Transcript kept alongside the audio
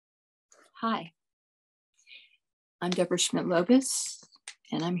Hi, I'm Deborah Schmit-Lobis,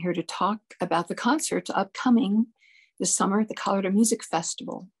 and I'm here to talk about the concerts upcoming this summer at the Colorado Music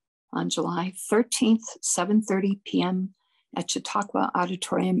Festival on July 13th, 7:30 p.m. at Chautauqua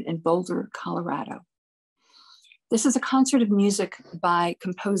Auditorium in Boulder, Colorado. This is a concert of music by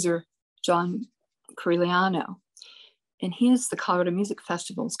composer John Corigliano, and he is the Colorado Music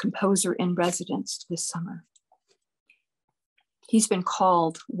Festival's composer in residence this summer. He's been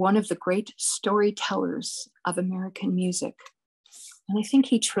called one of the great storytellers of American music, and I think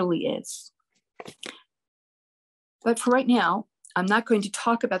he truly is. But for right now, I'm not going to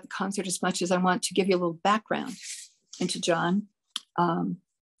talk about the concert as much as I want to give you a little background into John. Kind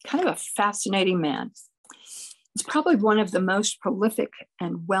of a fascinating man. He's probably one of the most prolific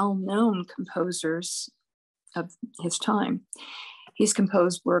and well-known composers of his time. He's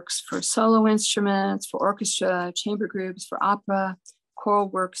composed works for solo instruments, for orchestra, chamber groups, for opera, choral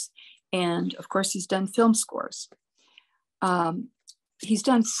works, and of course, he's done film scores. He's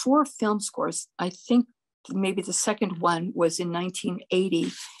done 4 film scores. I think maybe the second one was in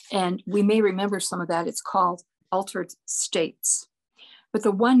 1980, and we may remember some of that. It's called Altered States. But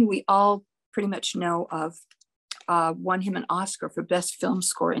the one we all pretty much know of won him an Oscar for Best Film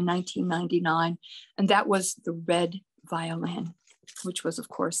Score in 1999, and that was The Red Violin, which was, of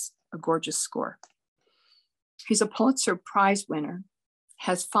course, a gorgeous score. He's a Pulitzer Prize winner,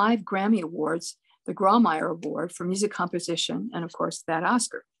 has 5 Grammy Awards, the Grawemeyer Award for Music Composition, and of course, that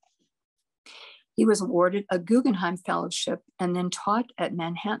Oscar. He was awarded a Guggenheim Fellowship and then taught at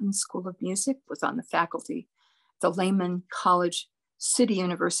Manhattan School of Music, was on the faculty, the Lehman College City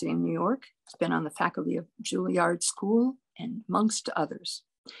University in New York. He's been on the faculty of Juilliard School and amongst others.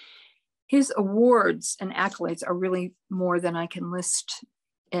 His awards and accolades are really more than I can list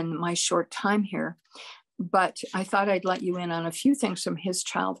in my short time here, but I thought I'd let you in on a few things from his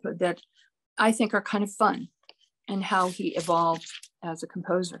childhood that I think are kind of fun and how he evolved as a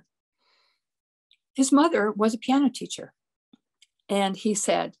composer. His mother was a piano teacher, and he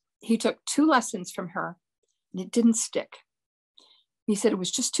said he took 2 lessons from her and it didn't stick. He said it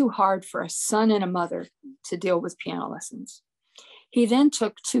was just too hard for a son and a mother to deal with piano lessons. He then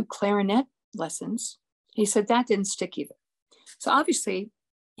took 2 clarinet lessons. He said that didn't stick either. So obviously,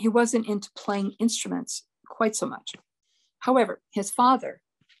 he wasn't into playing instruments quite so much. However, his father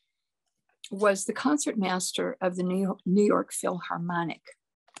was the concertmaster of the New York Philharmonic.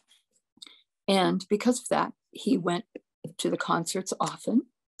 And because of that, he went to the concerts often,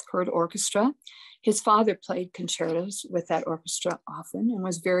 heard orchestra. His father played concertos with that orchestra often and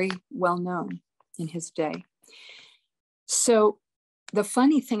was very well known in his day. So the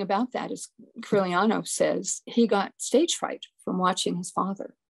funny thing about that is Corigliano says he got stage fright from watching his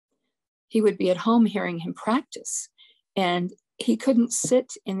father. He would be at home hearing him practice, and he couldn't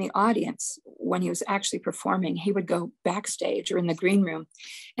sit in the audience when he was actually performing. He would go backstage or in the green room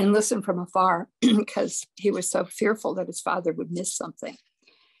and listen from afar because he was so fearful that his father would miss something.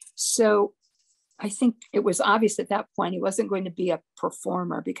 So I think it was obvious at that point he wasn't going to be a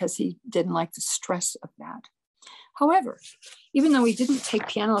performer because he didn't like the stress of that. However, even though he didn't take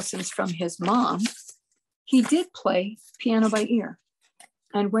piano lessons from his mom, he did play piano by ear.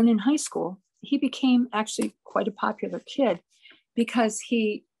 And when in high school, he became actually quite a popular kid because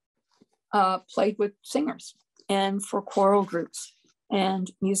he played with singers and for choral groups and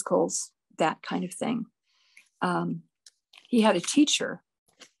musicals, that kind of thing. He had a teacher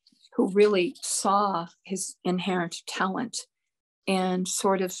who really saw his inherent talent and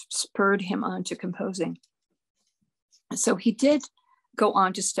sort of spurred him on to composing. So he did go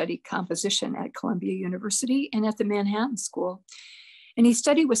on to study composition at Columbia University and at the Manhattan School. And he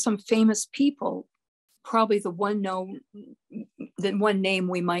studied with some famous people. Probably the one name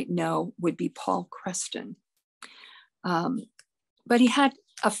we might know would be Paul Creston. But he had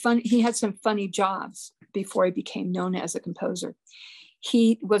some funny jobs before he became known as a composer.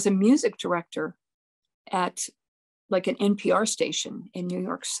 He was a music director at like an NPR station in New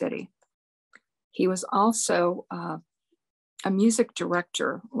York City. He was also a music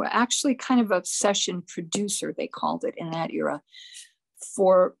director, well, actually kind of a session producer, they called it in that era,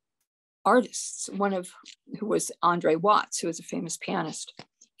 for artists, who was Andre Watts, who was a famous pianist.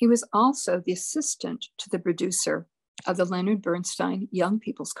 He was also the assistant to the producer of the Leonard Bernstein Young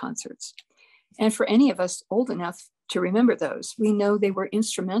People's Concerts. And for any of us old enough to remember those, we know they were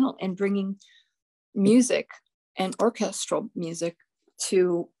instrumental in bringing music and orchestral music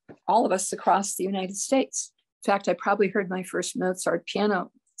to all of us across the United States. In fact, I probably heard my first Mozart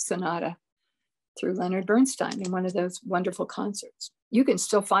piano sonata through Leonard Bernstein in one of those wonderful concerts. You can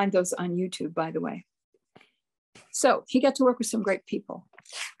still find those on YouTube, by the way. So he got to work with some great people.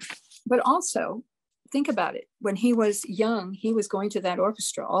 But also, think about it. When he was young, he was going to that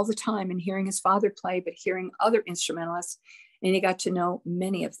orchestra all the time and hearing his father play, but hearing other instrumentalists, and he got to know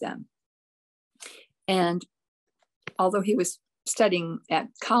many of them. And although he was studying at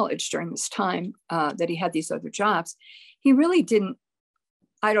college during this time that he had these other jobs, he really didn't,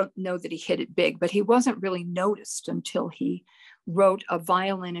 I don't know that he hit it big, but he wasn't really noticed until he wrote a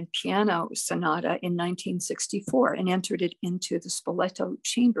violin and piano sonata in 1964 and entered it into the Spoleto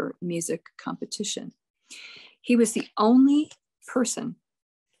Chamber Music Competition. He was the only person,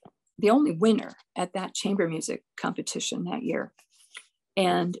 the only winner at that chamber music competition that year.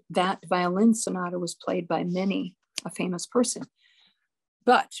 And that violin sonata was played by many a famous person.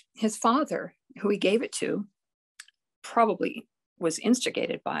 But his father, who he gave it to, probably was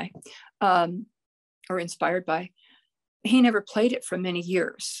instigated by or inspired by. He never played it for many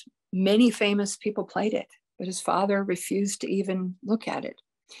years. Many famous people played it, but his father refused to even look at it.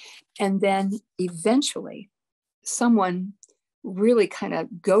 And then eventually, someone really kind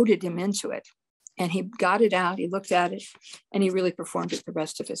of goaded him into it. And he got it out, he looked at it, and he really performed it the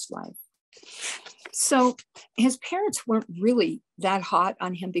rest of his life. So his parents weren't really that hot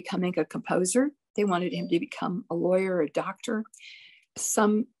on him becoming a composer. They wanted him to become a lawyer or a doctor,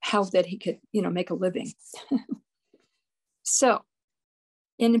 somehow that he could, make a living. So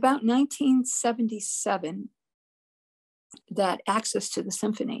in about 1977, that access to the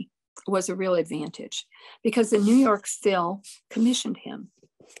symphony was a real advantage because the New York Phil commissioned him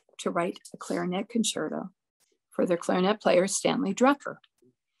to write a clarinet concerto for their clarinet player, Stanley Drucker.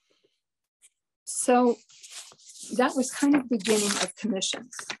 So that was kind of the beginning of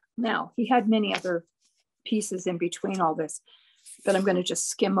commissions. Now, he had many other pieces in between all this, but I'm going to just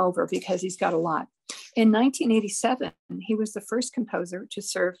skim over because he's got a lot. In 1987, he was the first composer to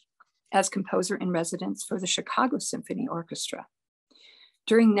serve as composer in residence for the Chicago Symphony Orchestra.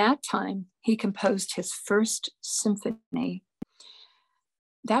 During that time, he composed his first symphony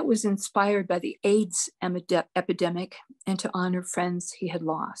that was inspired by the AIDS epidemic and to honor friends he had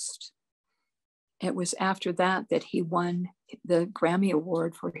lost. It was after that that he won the Grammy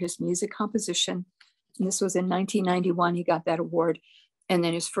Award for his music composition. And this was in 1991, he got that award. And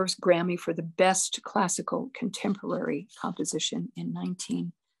then his first Grammy for the best classical contemporary composition in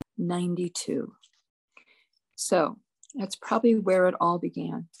 1992. So that's probably where it all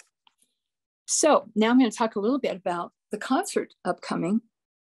began. So now I'm going to talk a little bit about the concert upcoming,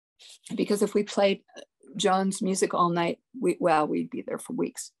 because if we played John's music all night, we'd be there for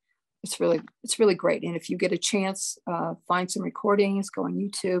weeks. It's really great. And if you get a chance, find some recordings, go on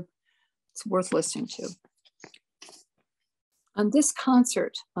YouTube. It's worth listening to. On this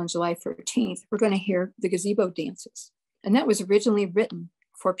concert on July 13th, we're going to hear the Gazebo Dances. And that was originally written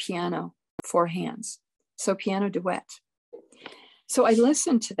for piano, 4 hands. So piano duet. So I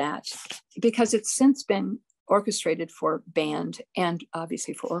listened to that because it's since been orchestrated for band and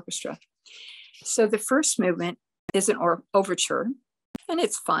obviously for orchestra. So the first movement is an overture, and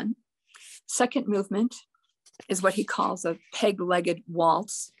it's fun. Second movement is what he calls a peg-legged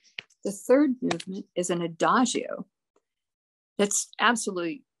waltz. The third movement is an adagio that's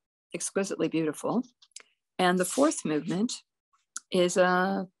absolutely exquisitely beautiful. And the fourth movement is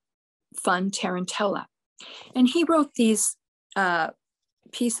a fun tarantella. And he wrote these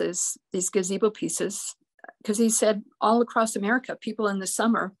pieces, these gazebo pieces, because he said all across America, people in the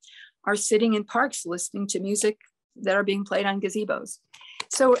summer are sitting in parks listening to music that are being played on gazebos.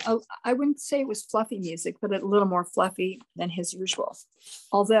 So I wouldn't say it was fluffy music, but a little more fluffy than his usual.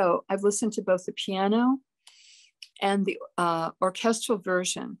 Although I've listened to both the piano and the orchestral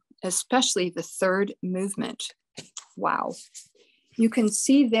version, especially the third movement. Wow. You can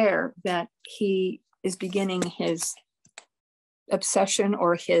see there that he is beginning his obsession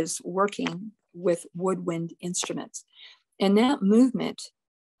or his working with woodwind instruments. In that movement,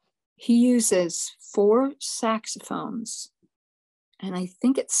 he uses 4 saxophones, and I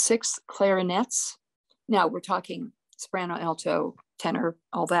think it's 6 clarinets. Now we're talking soprano, alto, tenor,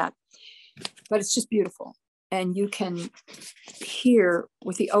 all that, but it's just beautiful. And you can hear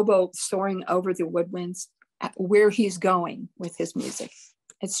with the oboe soaring over the woodwinds where he's going with his music.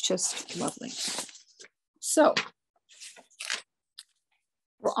 It's just lovely. So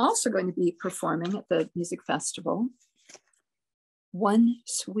we're also going to be performing at the music festival, One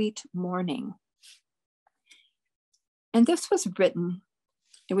Sweet Morning. And this was written,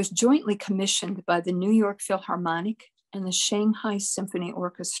 it was jointly commissioned by the New York Philharmonic and the Shanghai Symphony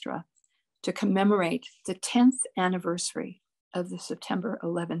Orchestra to commemorate the 10th anniversary of the September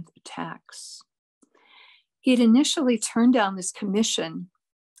 11th attacks. He had initially turned down this commission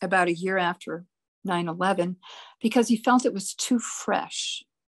about a year after 9/11 because he felt it was too fresh.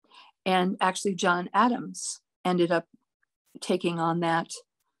 And actually, John Adams ended up taking on that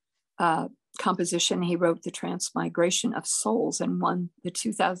composition. He wrote The Transmigration of Souls and won the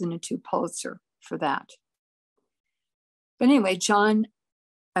 2002 Pulitzer for that. But anyway, John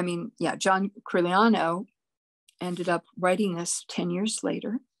Corigliano ended up writing this 10 years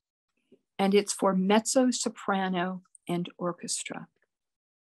later, and it's for mezzo, soprano, and orchestra.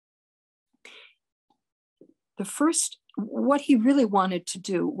 What he really wanted to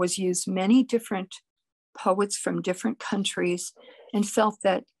do was use many different poets from different countries, and felt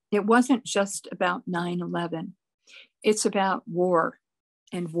that it wasn't just about 9/11. It's about war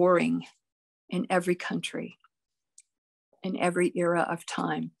and warring in every country, in every era of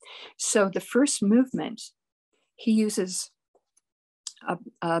time. So the first movement, he uses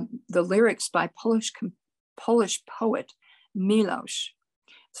the lyrics by Polish poet Milosz.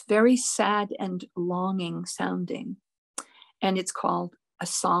 It's very sad and longing sounding, and it's called A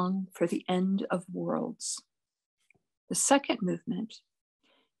Song for the End of Worlds. The second movement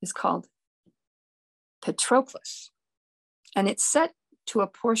is called Patroclus, and it's set to a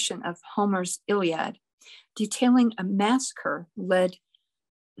portion of Homer's Iliad, detailing a massacre led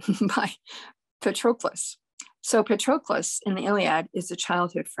by Patroclus. So Patroclus in the Iliad is a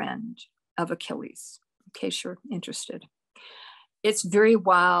childhood friend of Achilles, in case you're interested. It's very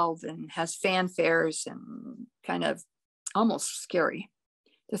wild and has fanfares and kind of almost scary.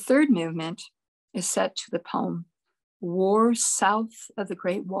 The third movement is set to the poem War South of the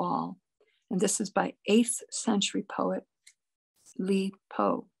Great Wall, and this is by 8th century poet Li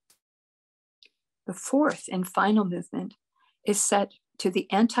Po. The fourth and final movement is set to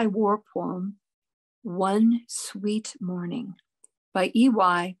the anti-war poem One Sweet Morning by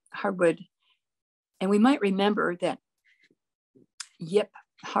E.Y. Harwood. And we might remember that Yip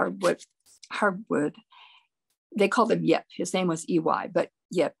Harwood, they called him Yip, his name was E.Y., but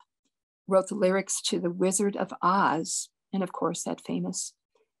Yip wrote the lyrics to The Wizard of Oz, and of course that famous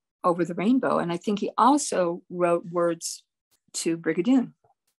Over the Rainbow. And I think he also wrote words to Brigadoon.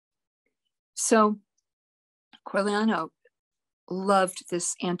 So Corigliano loved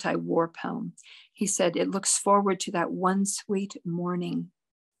this anti-war poem. He said, it looks forward to that one sweet morning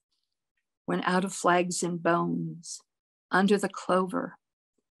when out of flags and bones, under the clover,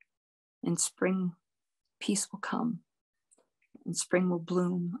 in spring, peace will come, and spring will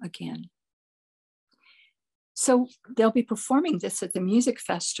bloom again. So they'll be performing this at the music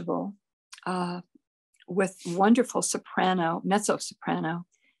festival with wonderful soprano, mezzo-soprano,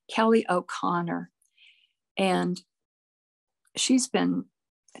 Kelly O'Connor. And she's been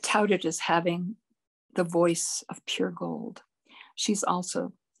touted as having the voice of pure gold. She's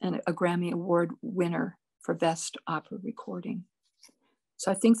also a Grammy Award winner for Best Opera Recording.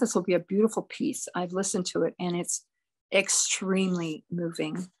 So I think this will be a beautiful piece. I've listened to it and it's extremely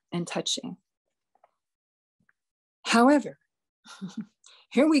moving and touching. However,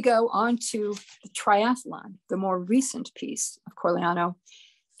 here we go on to the triathlon, the more recent piece of Corigliano.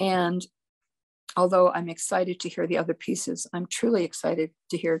 And although I'm excited to hear the other pieces, I'm truly excited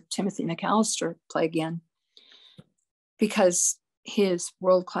to hear Timothy McAllister play again, because he is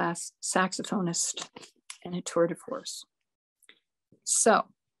world-class saxophonist and a tour de force. So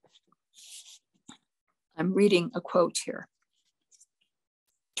I'm reading a quote here.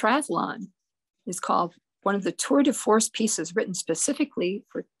 Triathlon is called one of the tour de force pieces written specifically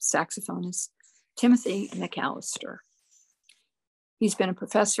for saxophonist Timothy McAllister. He's been a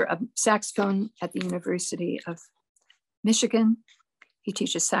professor of saxophone at the University of Michigan. He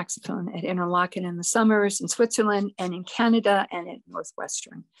teaches saxophone at Interlaken in the summers, in Switzerland, and in Canada, and at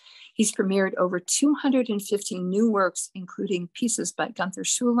Northwestern. He's premiered over 250 new works, including pieces by Gunther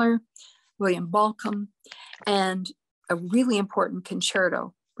Schuller, William Balcom, and a really important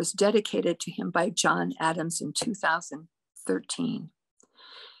concerto was dedicated to him by John Adams in 2013.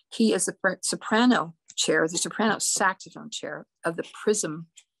 He is the soprano chair, the soprano saxophone chair of the Prism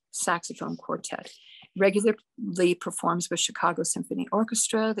Saxophone Quartet. Regularly performs with Chicago Symphony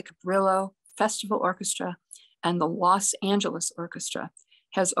Orchestra, the Cabrillo Festival Orchestra, and the Los Angeles Orchestra.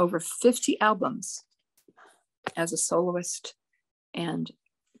 Has over 50 albums as a soloist and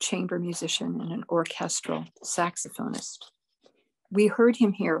chamber musician and an orchestral saxophonist. We heard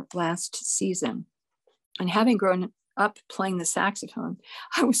him here last season, and having grown up playing the saxophone,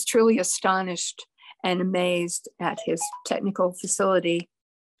 I was truly astonished and amazed at his technical facility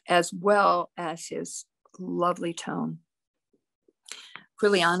as well as his lovely tone.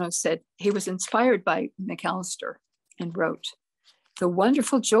 Corigliano said he was inspired by McAllister and wrote, "The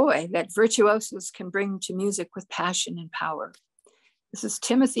wonderful joy that virtuosos can bring to music with passion and power." This is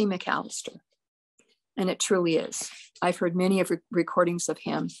Timothy McAllister, and it truly is. I've heard many of recordings of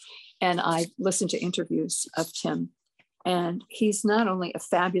him. And I listened to interviews of Tim. And he's not only a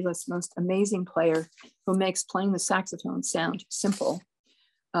fabulous, most amazing player who makes playing the saxophone sound simple,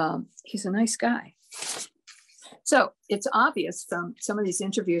 he's a nice guy. So it's obvious from some of these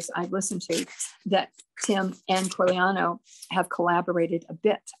interviews I've listened to that Tim and Corigliano have collaborated a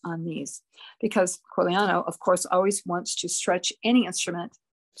bit on these, because Corigliano, of course, always wants to stretch any instrument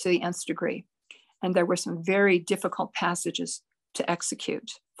to the nth degree. And there were some very difficult passages to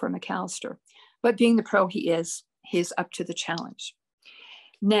execute for McAllister. But being the pro he is up to the challenge.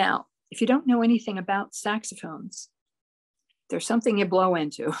 Now, if you don't know anything about saxophones, there's something you blow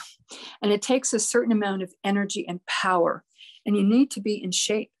into, and it takes a certain amount of energy and power, and you need to be in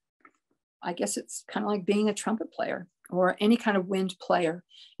shape. I guess it's kind of like being a trumpet player or any kind of wind player.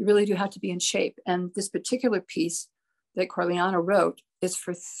 You really do have to be in shape. And this particular piece that Corigliano wrote is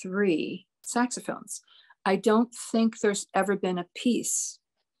for 3 saxophones. I don't think there's ever been a piece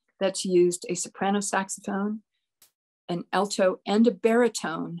that's used a soprano saxophone, an alto, and a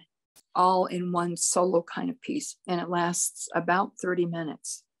baritone all in one solo kind of piece, and it lasts about 30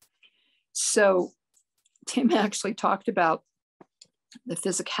 minutes. So Tim actually talked about the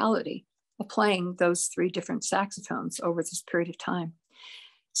physicality of playing those 3 different saxophones over this period of time,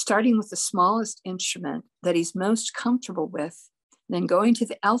 starting with the smallest instrument that he's most comfortable with, then going to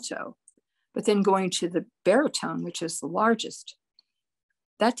the alto, but then going to the baritone, which is the largest.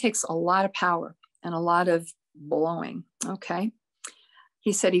 That takes a lot of power and a lot of blowing, okay?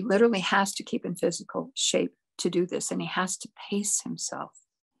 He said he literally has to keep in physical shape to do this, and he has to pace himself.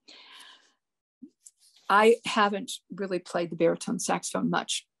 I haven't really played the baritone saxophone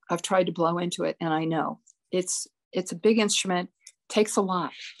much. I've tried to blow into it, and I know it's a big instrument, takes a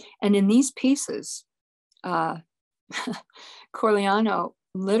lot. And in these pieces, Corigliano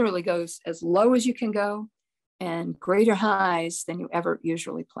literally goes as low as you can go and greater highs than you ever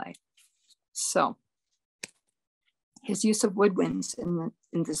usually play. So his use of woodwinds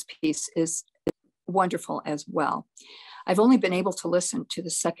in this piece is wonderful as well. I've only been able to listen to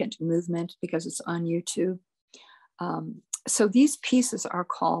the second movement because it's on YouTube. So these pieces are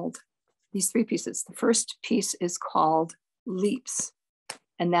called, these 3 pieces, the first piece is called Leaps,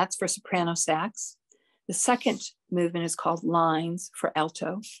 and that's for soprano sax. The second movement is called Lines for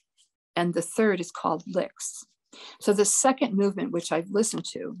alto, and the third is called Licks. So the second movement, which I've listened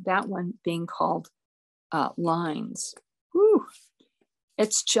to, that one being called Lines, whew,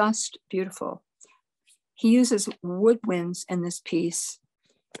 it's just beautiful. He uses woodwinds in this piece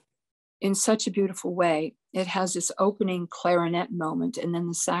in such a beautiful way. It has this opening clarinet moment, and then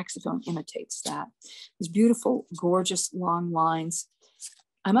the saxophone imitates that. These beautiful, gorgeous long lines.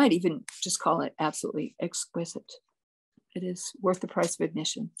 I might even just call it absolutely exquisite. It is worth the price of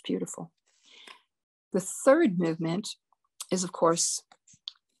admission. It's beautiful. The third movement is, of course,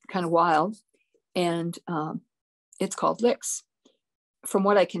 kind of wild, and it's called Licks. From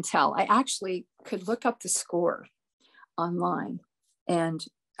what I can tell, I actually could look up the score online, and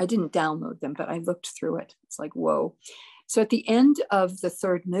I didn't download them, but I looked through it. It's like, whoa. So at the end of the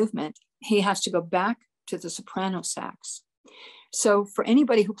third movement, he has to go back to the soprano sax. So for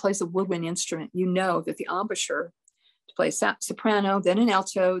anybody who plays a woodwind instrument, you know that the embouchure to play soprano, then an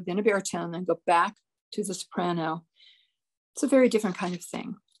alto, then a baritone, then go back to the soprano. It's a very different kind of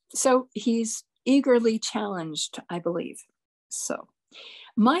thing. So he's eagerly challenged, I believe. So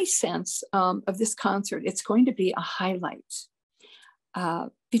my sense of this concert, it's going to be a highlight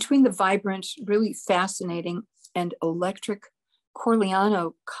between the vibrant, really fascinating and electric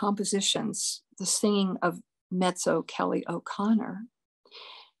Corigliano compositions, the singing of mezzo Kelly O'Connor,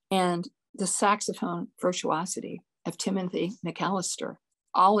 and the saxophone virtuosity of Timothy McAllister,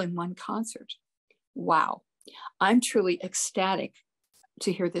 all in one concert. Wow. I'm truly ecstatic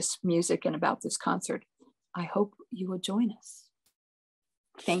to hear this music and about this concert. I hope you will join us.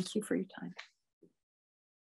 Thank you for your time.